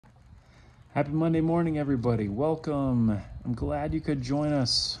Happy Monday morning, everybody. Welcome. I'm glad you could join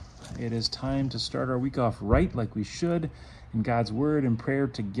us. It is time to start our week off right, like we should, in God's Word and prayer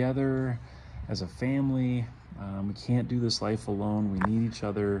together as a family. We can't do this life alone. We need each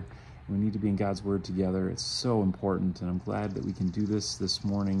other. We need to be in God's Word together. It's so important, and I'm glad that we can do this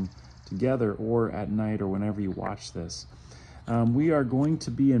morning together or at night or whenever you watch this. We are going to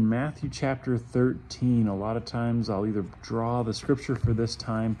be in Matthew chapter 13. A lot of times I'll either draw the scripture for this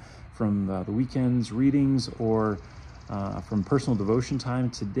time from the weekend's readings or from personal devotion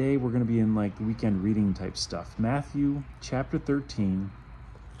time. Today we're going to be in like the weekend reading type stuff. Matthew chapter 13,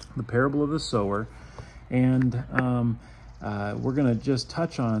 the parable of the sower. And we're going to just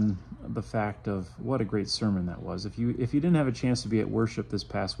touch on the fact of what a great sermon that was. If you didn't have a chance to be at worship this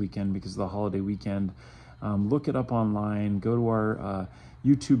past weekend because of the holiday weekend, look it up online, go to our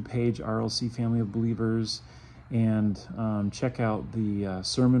YouTube page, RLC Family of Believers, and check out the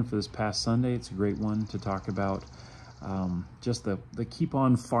sermon for this past Sunday. It's a great one to talk about just the keep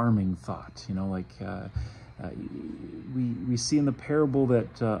on farming thought. You know, like we see in the parable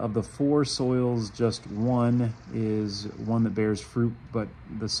that of the four soils, just one is one that bears fruit, but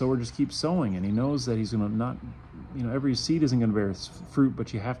the sower just keeps sowing, and he knows that he's going to not, you know, every seed isn't going to bear fruit,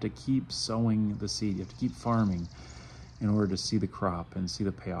 but you have to keep sowing the seed. You have to keep farming in order to see the crop and see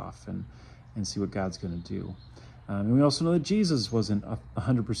the payoff and see what God's going to do. And we also know that Jesus wasn't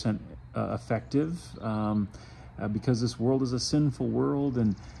 100% effective because this world is a sinful world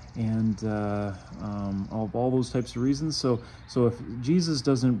and all those types of reasons. So if Jesus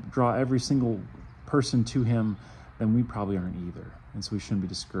doesn't draw every single person to him, then we probably aren't either. And so we shouldn't be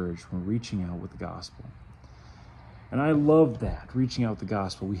discouraged when we're reaching out with the gospel. And I love that, reaching out with the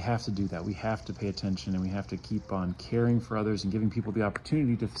gospel. We have to do that. We have to pay attention, and we have to keep on caring for others and giving people the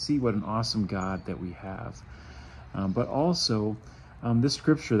opportunity to see what an awesome God that we have. But also, this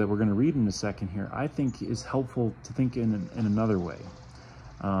scripture that we're going to read in a second here, I think is helpful to think in another way.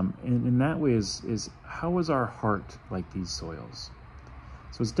 And in that way is how is our heart like these soils?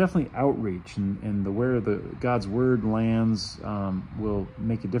 So it's definitely outreach, and where God's word lands will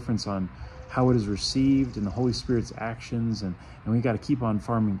make a difference on how it is received and the Holy Spirit's actions, and we got to keep on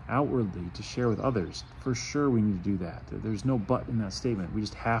farming outwardly to share with others. For sure we need to do that. There's no but in that statement. We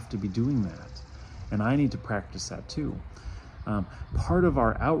just have to be doing that, and I need to practice that too. Part of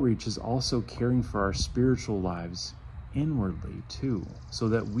our outreach is also caring for our spiritual lives inwardly too, so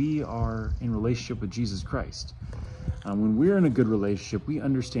that we are in relationship with Jesus Christ. When we're in a good relationship, we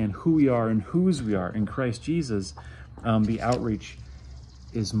understand who we are and whose we are in Christ Jesus. The outreach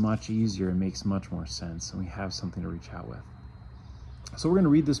is much easier and makes much more sense, and we have something to reach out with. So we're going to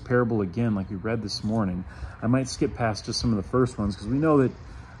read this parable again like we read this morning. I might skip past just some of the first ones because we know that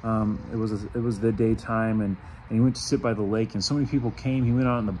it was the daytime, and he went to sit by the lake, and so many people came. He went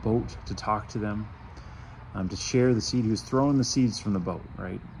out on the boat to talk to them, to share the seed. He was throwing the seeds from the boat,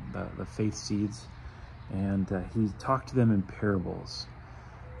 right? The faith seeds. And he talked to them in parables.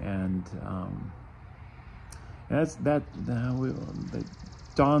 And that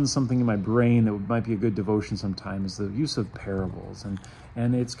dawns something in my brain that might be a good devotion sometime, is the use of parables.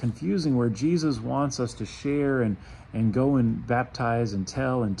 And it's confusing where Jesus wants us to share and go and baptize and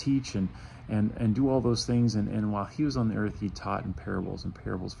tell and teach and do all those things. And while he was on the earth, he taught in parables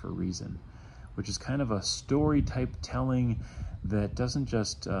for a reason, which is kind of a story type telling that doesn't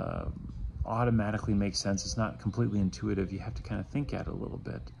just automatically make sense. It's not completely intuitive. You have to kind of think at it a little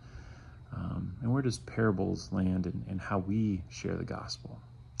bit. And where does parables land in how we share the gospel?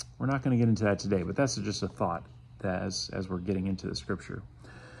 We're not going to get into that today, but that's just a thought that as we're getting into the scripture.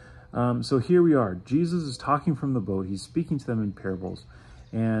 So here we are. Jesus is talking from the boat. He's speaking to them in parables.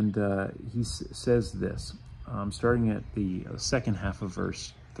 And he says this, starting at the second half of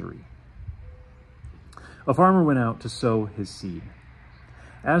verse 3. A farmer went out to sow his seed.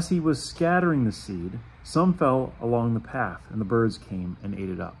 As he was scattering the seed, some fell along the path, and the birds came and ate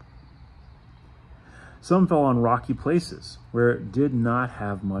it up. Some fell on rocky places, where it did not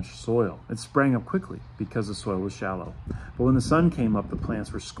have much soil. It sprang up quickly, because the soil was shallow. But when the sun came up, the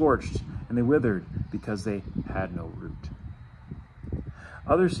plants were scorched, and they withered, because they had no root.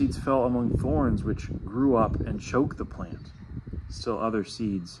 Other seeds fell among thorns, which grew up and choked the plant. Still other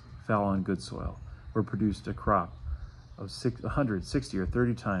seeds fell on good soil, where produced a crop of 160 or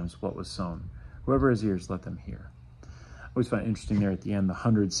 30 times what was sown. Whoever has ears, let them hear. I always find it interesting there at the end, the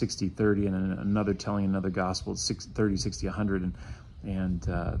 100, 60, 30, and another telling another gospel, 30, 60, 100, and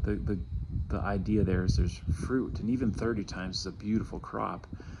the idea there is there's fruit, and even 30 times is a beautiful crop.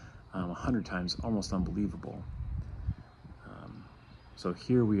 100 times, almost unbelievable. So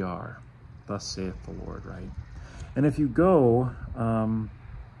here we are, thus saith the Lord, right? And if you go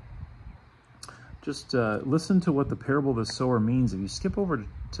just listen to what the parable of the sower means. If you skip over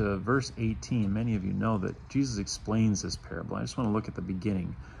to verse 18, many of you know that Jesus explains this parable. I just want to look at the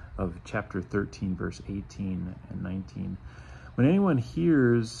beginning of chapter 13, verse 18 and 19. When anyone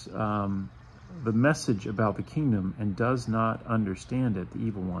hears the message about the kingdom and does not understand it, the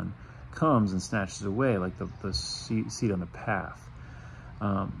evil one comes and snatches it away like the seed on the path.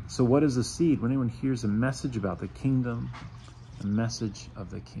 So what is the seed? When anyone hears a message about the kingdom, the message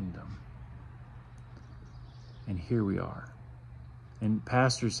of the kingdom. And here we are. And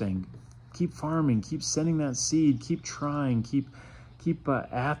pastor's saying, keep farming, keep sending that seed, keep trying, keep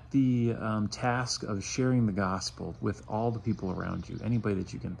at the task of sharing the gospel with all the people around you, anybody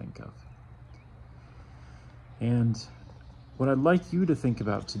that you can think of. And what I'd like you to think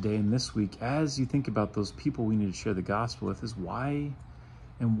about today and this week, as you think about those people we need to share the gospel with, is why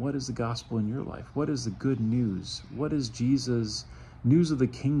and what is the gospel in your life? What is the good news? What is Jesus' news of the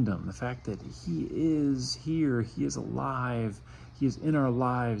kingdom? The fact that he is here, he is alive, he is in our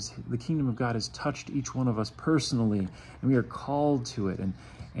lives. The kingdom of God has touched each one of us personally, and we are called to it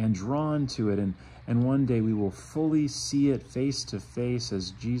and drawn to it. And one day we will fully see it face to face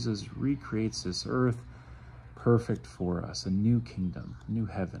as Jesus recreates this earth perfect for us, a new kingdom, new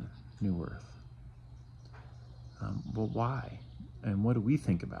heaven, new earth. Well, why? And what do we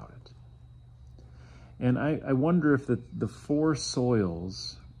think about it? And I wonder if the four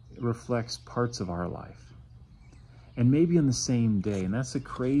soils reflects parts of our life. And maybe in the same day. And that's a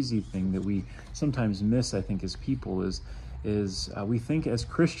crazy thing that we sometimes miss, I think, as people, is we think as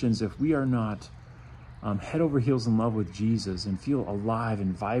Christians, if we are not head over heels in love with Jesus and feel alive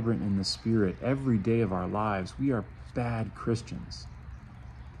and vibrant in the Spirit every day of our lives, we are bad Christians.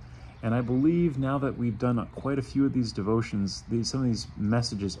 And I believe now that we've done quite a few of these devotions, some of these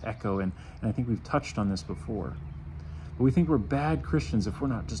messages echo, and I think we've touched on this before. But we think we're bad Christians if we're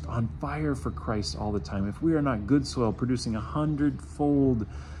not just on fire for Christ all the time, if we are not good soil producing 100-fold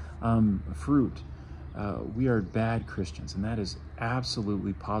fruit. We are bad Christians, and that is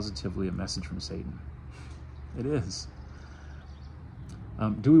absolutely, positively a message from Satan. It is.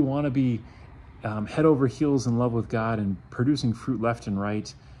 Do we want to be head over heels in love with God and producing fruit left and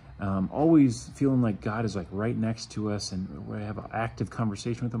right? Always feeling like God is like right next to us and we have an active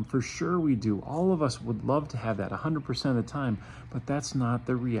conversation with him? For sure we do. All of us would love to have that 100% of the time, but that's not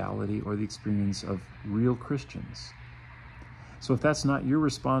the reality or the experience of real Christians. So if that's not your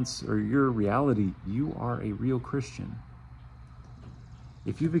response or your reality, you are a real Christian.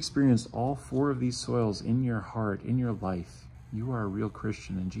 If you've experienced all four of these soils in your heart, in your life, you are a real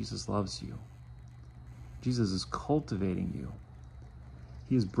Christian and Jesus loves you. Jesus is cultivating you.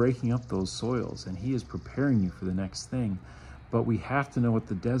 He is breaking up those soils and he is preparing you for the next thing. But we have to know what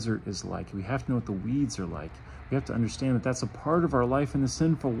the desert is like. We have to know what the weeds are like. We have to understand that that's a part of our life in the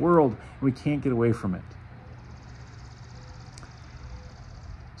sinful world and we can't get away from it.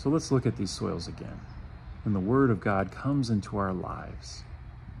 So let's look at these soils again. When the Word of God comes into our lives,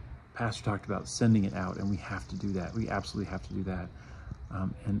 Pastor talked about sending it out, and we have to do that. We absolutely have to do that.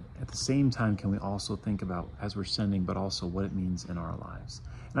 And at the same time, can we also think about, as we're sending, but also what it means in our lives?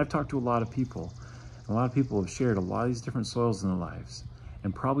 And I've talked to a lot of people. A lot of people have shared a lot of these different soils in their lives.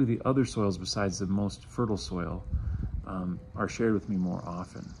 And probably the other soils besides the most fertile soil are shared with me more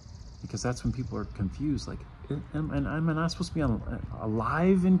often. Because that's when people are confused, like, am I not supposed to be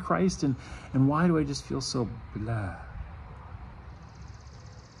alive in Christ? And why do I just feel so blah?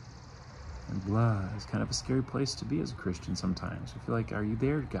 And blah is kind of a scary place to be as a Christian sometimes. I feel like, are you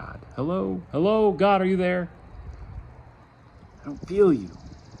there, God? Hello? Hello, God, are you there? I don't feel you.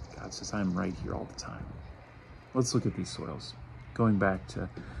 God says, I'm right here all the time. Let's look at these soils. Going back to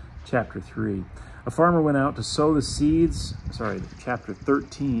chapter 3. A farmer went out to sow the seeds, chapter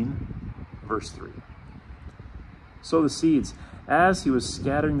 13, verse 3. Sow the seeds. As he was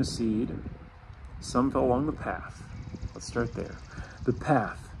scattering the seed, some fell along the path. Let's start there. The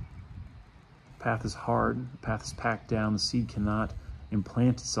path. The path is hard. The path is packed down. The seed cannot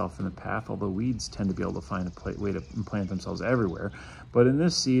implant itself in the path, although weeds tend to be able to find a way to implant themselves everywhere. But in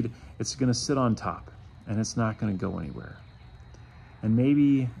this seed, it's going to sit on top, and it's not going to go anywhere. And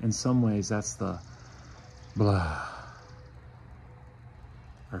maybe in some ways that's the blah.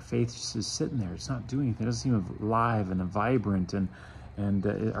 Our faith just is sitting there. It's not doing anything. It doesn't seem alive and vibrant. And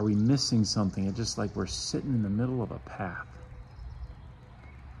are we missing something? It's just like we're sitting in the middle of a path.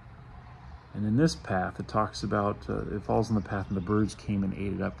 And in this path, it talks about it falls on the path and the birds came and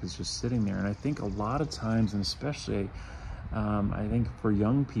ate it up. It's just sitting there. And I think a lot of times, and especially I think for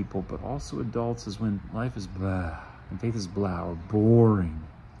young people, but also adults, is when life is blah and faith is blah or boring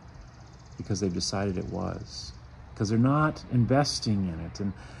because they've decided it was. because they're not investing in it.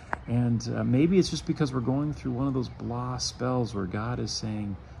 And maybe it's just because we're going through one of those blah spells where God is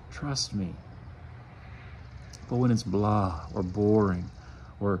saying, trust me. But when it's blah or boring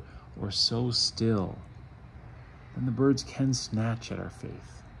or so still, then the birds can snatch at our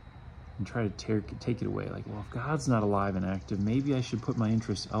faith and try to take it away. Like, well, if God's not alive and active, maybe I should put my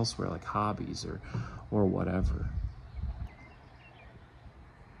interest elsewhere, like hobbies or whatever.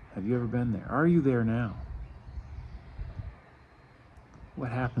 Have you ever been there? Are you there now? What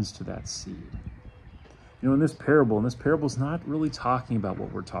happens to that seed? You know, in this parable is not really talking about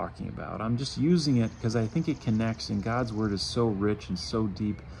what we're talking about. I'm just using it because I think it connects, and God's word is so rich and so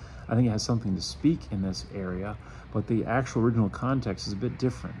deep. I think it has something to speak in this area, but the actual original context is a bit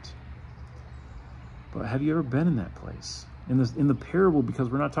different. But have you ever been in that place? In the parable, because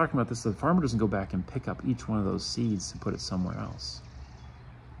we're not talking about this, the farmer doesn't go back and pick up each one of those seeds and put it somewhere else.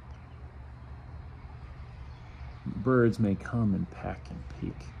 Birds may come and peck and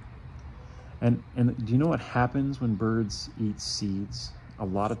peek. And do you know what happens when birds eat seeds? A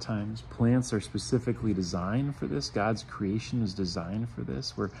lot of times, plants are specifically designed for this. God's creation is designed for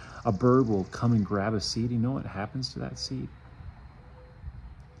this, where a bird will come and grab a seed. You know what happens to that seed?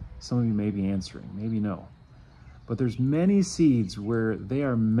 Some of you may be answering, maybe no. But there's many seeds where they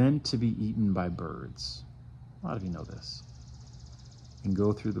are meant to be eaten by birds. A lot of you know this. And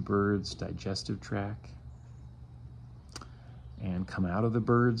go through the bird's digestive tract and come out of the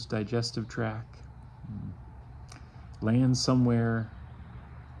bird's digestive tract, land somewhere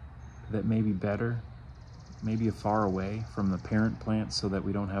that may be better, maybe far away from the parent plant so that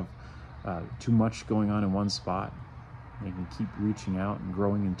we don't have too much going on in one spot. They can keep reaching out and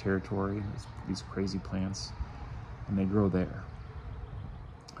growing in territory, these crazy plants, and they grow there.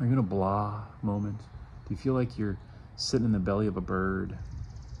 Are you in a blah moment? Do you feel like you're sitting in the belly of a bird?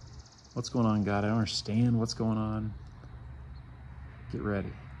 What's going on, God? I don't understand what's going on. Get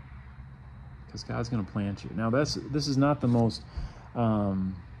ready, because God's going to plant you. Now, this is not the most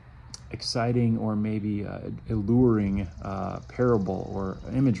exciting or maybe alluring parable or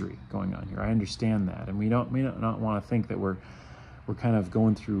imagery going on here. I understand that, and we may not want to think that we're kind of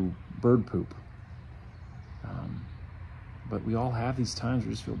going through bird poop. But we all have these times where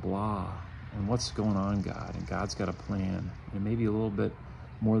we just feel blah, and what's going on, God? And God's got a plan, and maybe a little bit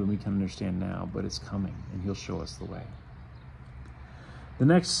more than we can understand now, but it's coming, and He'll show us the way. The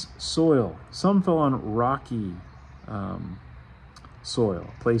next, soil. Some fell on rocky soil,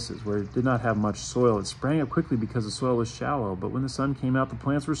 places where it did not have much soil. It sprang up quickly because the soil was shallow, but when the sun came out, the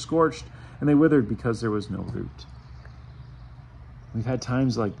plants were scorched and they withered because there was no root. We've had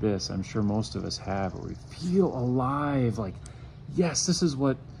times like this, I'm sure most of us have, where we feel alive, like, yes, this is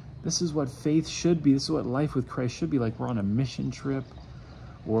what faith should be. This is what life with Christ should be like. We're on a mission trip,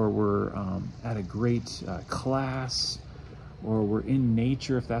 or we're at a great class, or we're in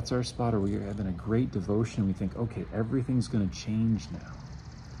nature if that's our spot, or we're having a great devotion. We think, okay, everything's going to change now.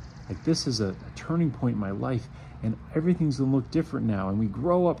 Like, this is a turning point in my life, and everything's going to look different now. And we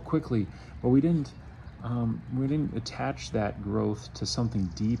grow up quickly, but we didn't attach that growth to something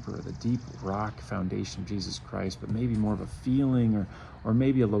deeper, the deep rock foundation of Jesus Christ, but maybe more of a feeling, or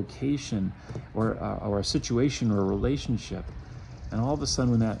maybe a location, or a situation, or a relationship. And all of a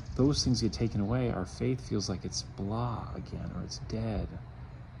sudden, when those things get taken away, our faith feels like it's blah again, or it's dead,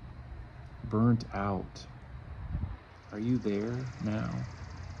 burnt out. Are you there now?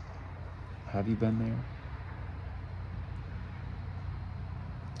 Have you been there?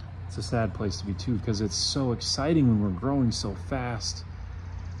 It's a sad place to be too, because it's so exciting when we're growing so fast,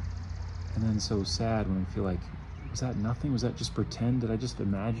 and then so sad when we feel like, was that nothing? Was that just pretend? Did I just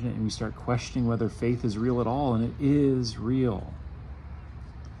imagine it? And we start questioning whether faith is real at all, and it is real.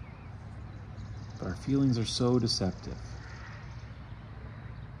 But our feelings are so deceptive.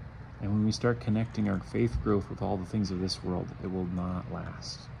 And when we start connecting our faith growth with all the things of this world, it will not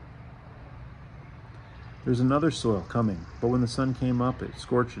last. There's another soil coming, but when the sun came up, it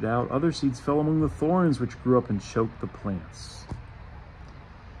scorched it out. Other seeds fell among the thorns, which grew up and choked the plants.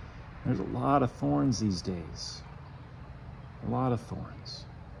 There's a lot of thorns these days. A lot of thorns.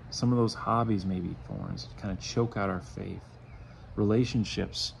 Some of those hobbies may be thorns, kind of choke out our faith.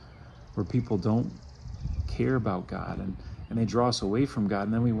 Relationships where people don't care about God, and they draw us away from God,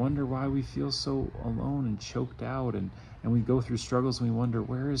 and then we wonder why we feel so alone and choked out, and we go through struggles and we wonder,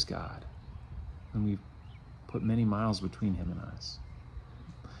 where is God? And we've put many miles between Him and us.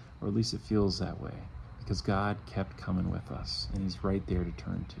 Or at least it feels that way, because God kept coming with us, and He's right there to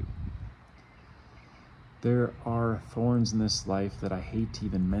turn to. There are thorns in this life that I hate to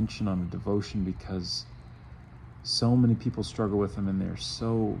even mention on a devotion, because so many people struggle with them, and they're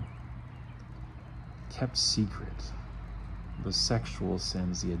so kept secret. The sexual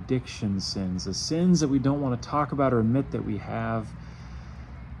sins, the addiction sins, the sins that we don't want to talk about or admit that we have,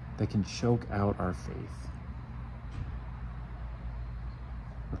 that can choke out our faith.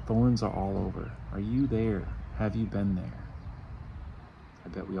 The thorns are all over. Are you there? Have you been there? I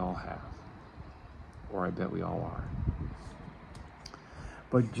bet we all have. Or I bet we all are.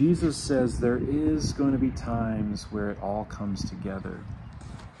 But Jesus says there is going to be times where it all comes together.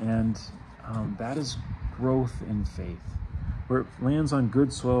 And that is growth in faith, where it lands on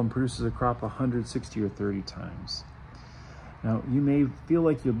good soil and produces a crop 160 or 30 times. Now, you may feel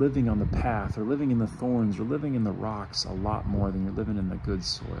like you're living on the path or living in the thorns or living in the rocks a lot more than you're living in the good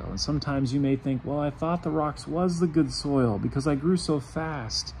soil. And sometimes you may think, well, I thought the rocks was the good soil because I grew so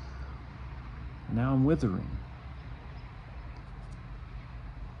fast. And now I'm withering.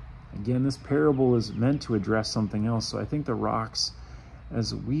 Again, this parable is meant to address something else. So I think the rocks,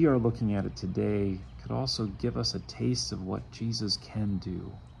 as we are looking at it today, could also give us a taste of what Jesus can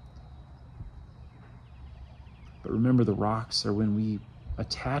do. But remember, the rocks are when we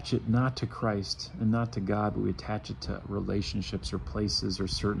attach it not to Christ and not to God, but we attach it to relationships or places or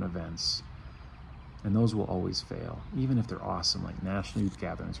certain events. And those will always fail, even if they're awesome, like National Youth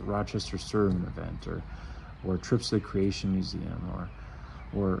Gatherings, or Rochester Sermon Event, or trips to the Creation Museum,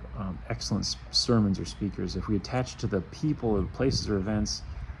 or excellent sermons or speakers. If we attach to the people or the places or events,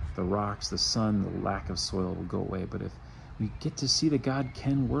 the rocks, the sun, the lack of soil will go away. But if we get to see that God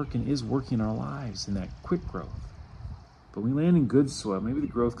can work and is working in our lives in that quick growth, but we land in good soil, maybe the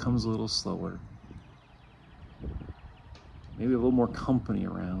growth comes a little slower. Maybe a little more company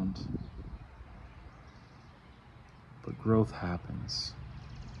around. But growth happens,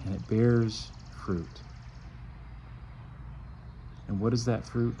 and it bears fruit. And what is that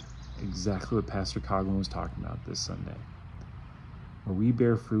fruit? Exactly what Pastor Coughlin was talking about this Sunday. Where we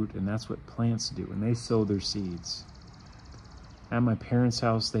bear fruit, and that's what plants do, and they sow their seeds. At my parents'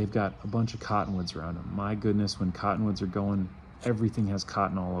 house, they've got a bunch of cottonwoods around them. My goodness, when cottonwoods are going, everything has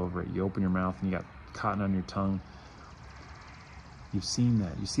cotton all over it. You open your mouth and you got cotton on your tongue. You've seen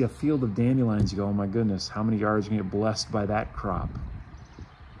that. You see a field of dandelions, you go, oh my goodness, how many yards are going to get blessed by that crop?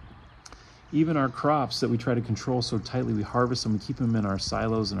 Even our crops that we try to control so tightly, we harvest them, we keep them in our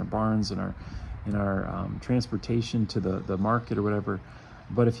silos, in our barns, in our transportation to the market or whatever.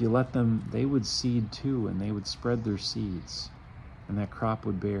 But if you let them, they would seed too, and they would spread their seeds. And that crop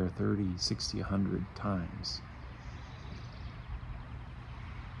would bear 30, 60, 100 times.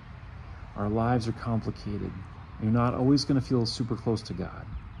 Our lives are complicated. You're not always going to feel super close to God.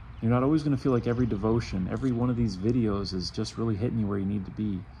 You're not always going to feel like every devotion, every one of these videos is just really hitting you where you need to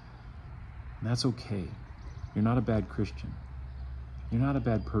be. And that's okay. You're not a bad Christian. You're not a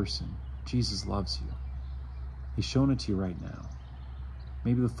bad person. Jesus loves you. He's shown it to you right now.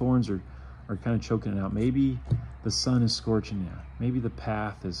 Maybe the thorns are kind of choking it out. Maybe the sun is scorching you. Maybe the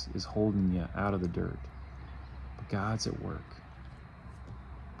path is holding you out of the dirt. But God's at work.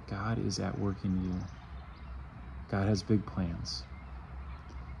 God is at work in you. God has big plans.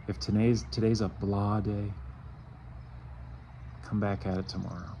 If today's a blah day, come back at it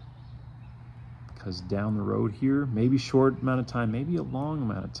tomorrow. Because down the road here, maybe short amount of time, maybe a long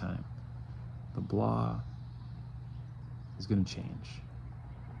amount of time, the blah is going to change.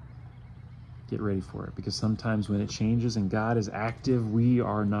 Get ready for it, because sometimes when it changes and God is active, we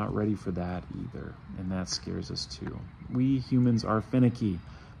are not ready for that either, and that scares us too. We humans are finicky,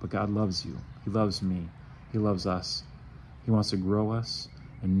 but God loves you. He loves me. He loves us. He wants to grow us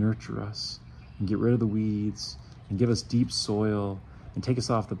and nurture us and get rid of the weeds and give us deep soil and take us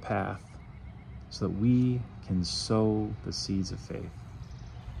off the path so that we can sow the seeds of faith,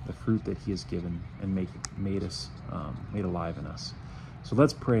 the fruit that He has given and made alive in us. So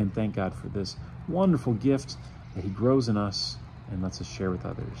let's pray and thank God for this wonderful gift that He grows in us and lets us share with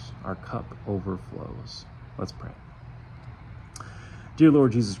others. Our cup overflows. Let's pray. Dear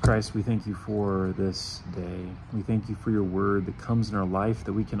Lord Jesus Christ, we thank You for this day. We thank You for Your word that comes in our life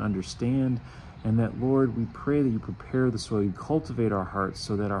that we can understand, and that, Lord, we pray that You prepare the soil, You cultivate our hearts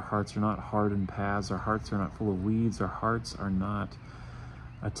so that our hearts are not hardened paths, our hearts are not full of weeds, our hearts are not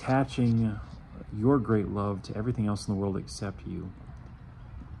attaching Your great love to everything else in the world except You.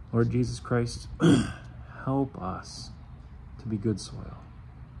 Lord Jesus Christ, help us to be good soil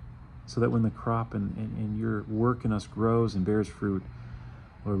so that when the crop and Your work in us grows and bears fruit,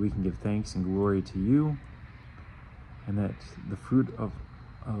 Lord, we can give thanks and glory to You, and that the fruit of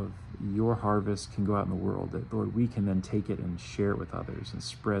Your harvest can go out in the world, that, Lord, we can then take it and share it with others and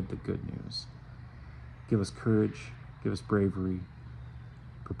spread the good news. Give us courage, give us bravery,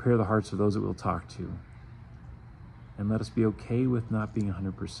 prepare the hearts of those that we'll talk to, and let us be okay with not being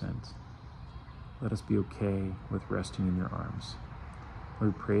 100%. Let us be okay with resting in your arms.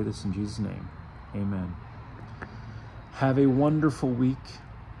 Lord, we pray this in Jesus' name. Amen. Have a wonderful week.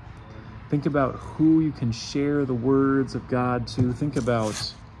 Think about who you can share the words of God to. Think about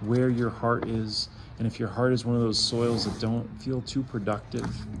where your heart is. And if your heart is one of those soils that don't feel too productive,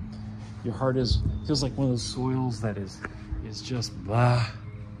 your heart feels like one of those soils that is just blah.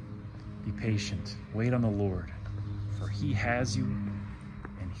 Be patient. Wait on the Lord, for he has you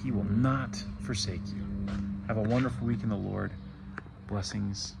and he will not forsake you. Have a wonderful week in the Lord.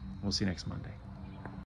 Blessings. We'll see you next Monday.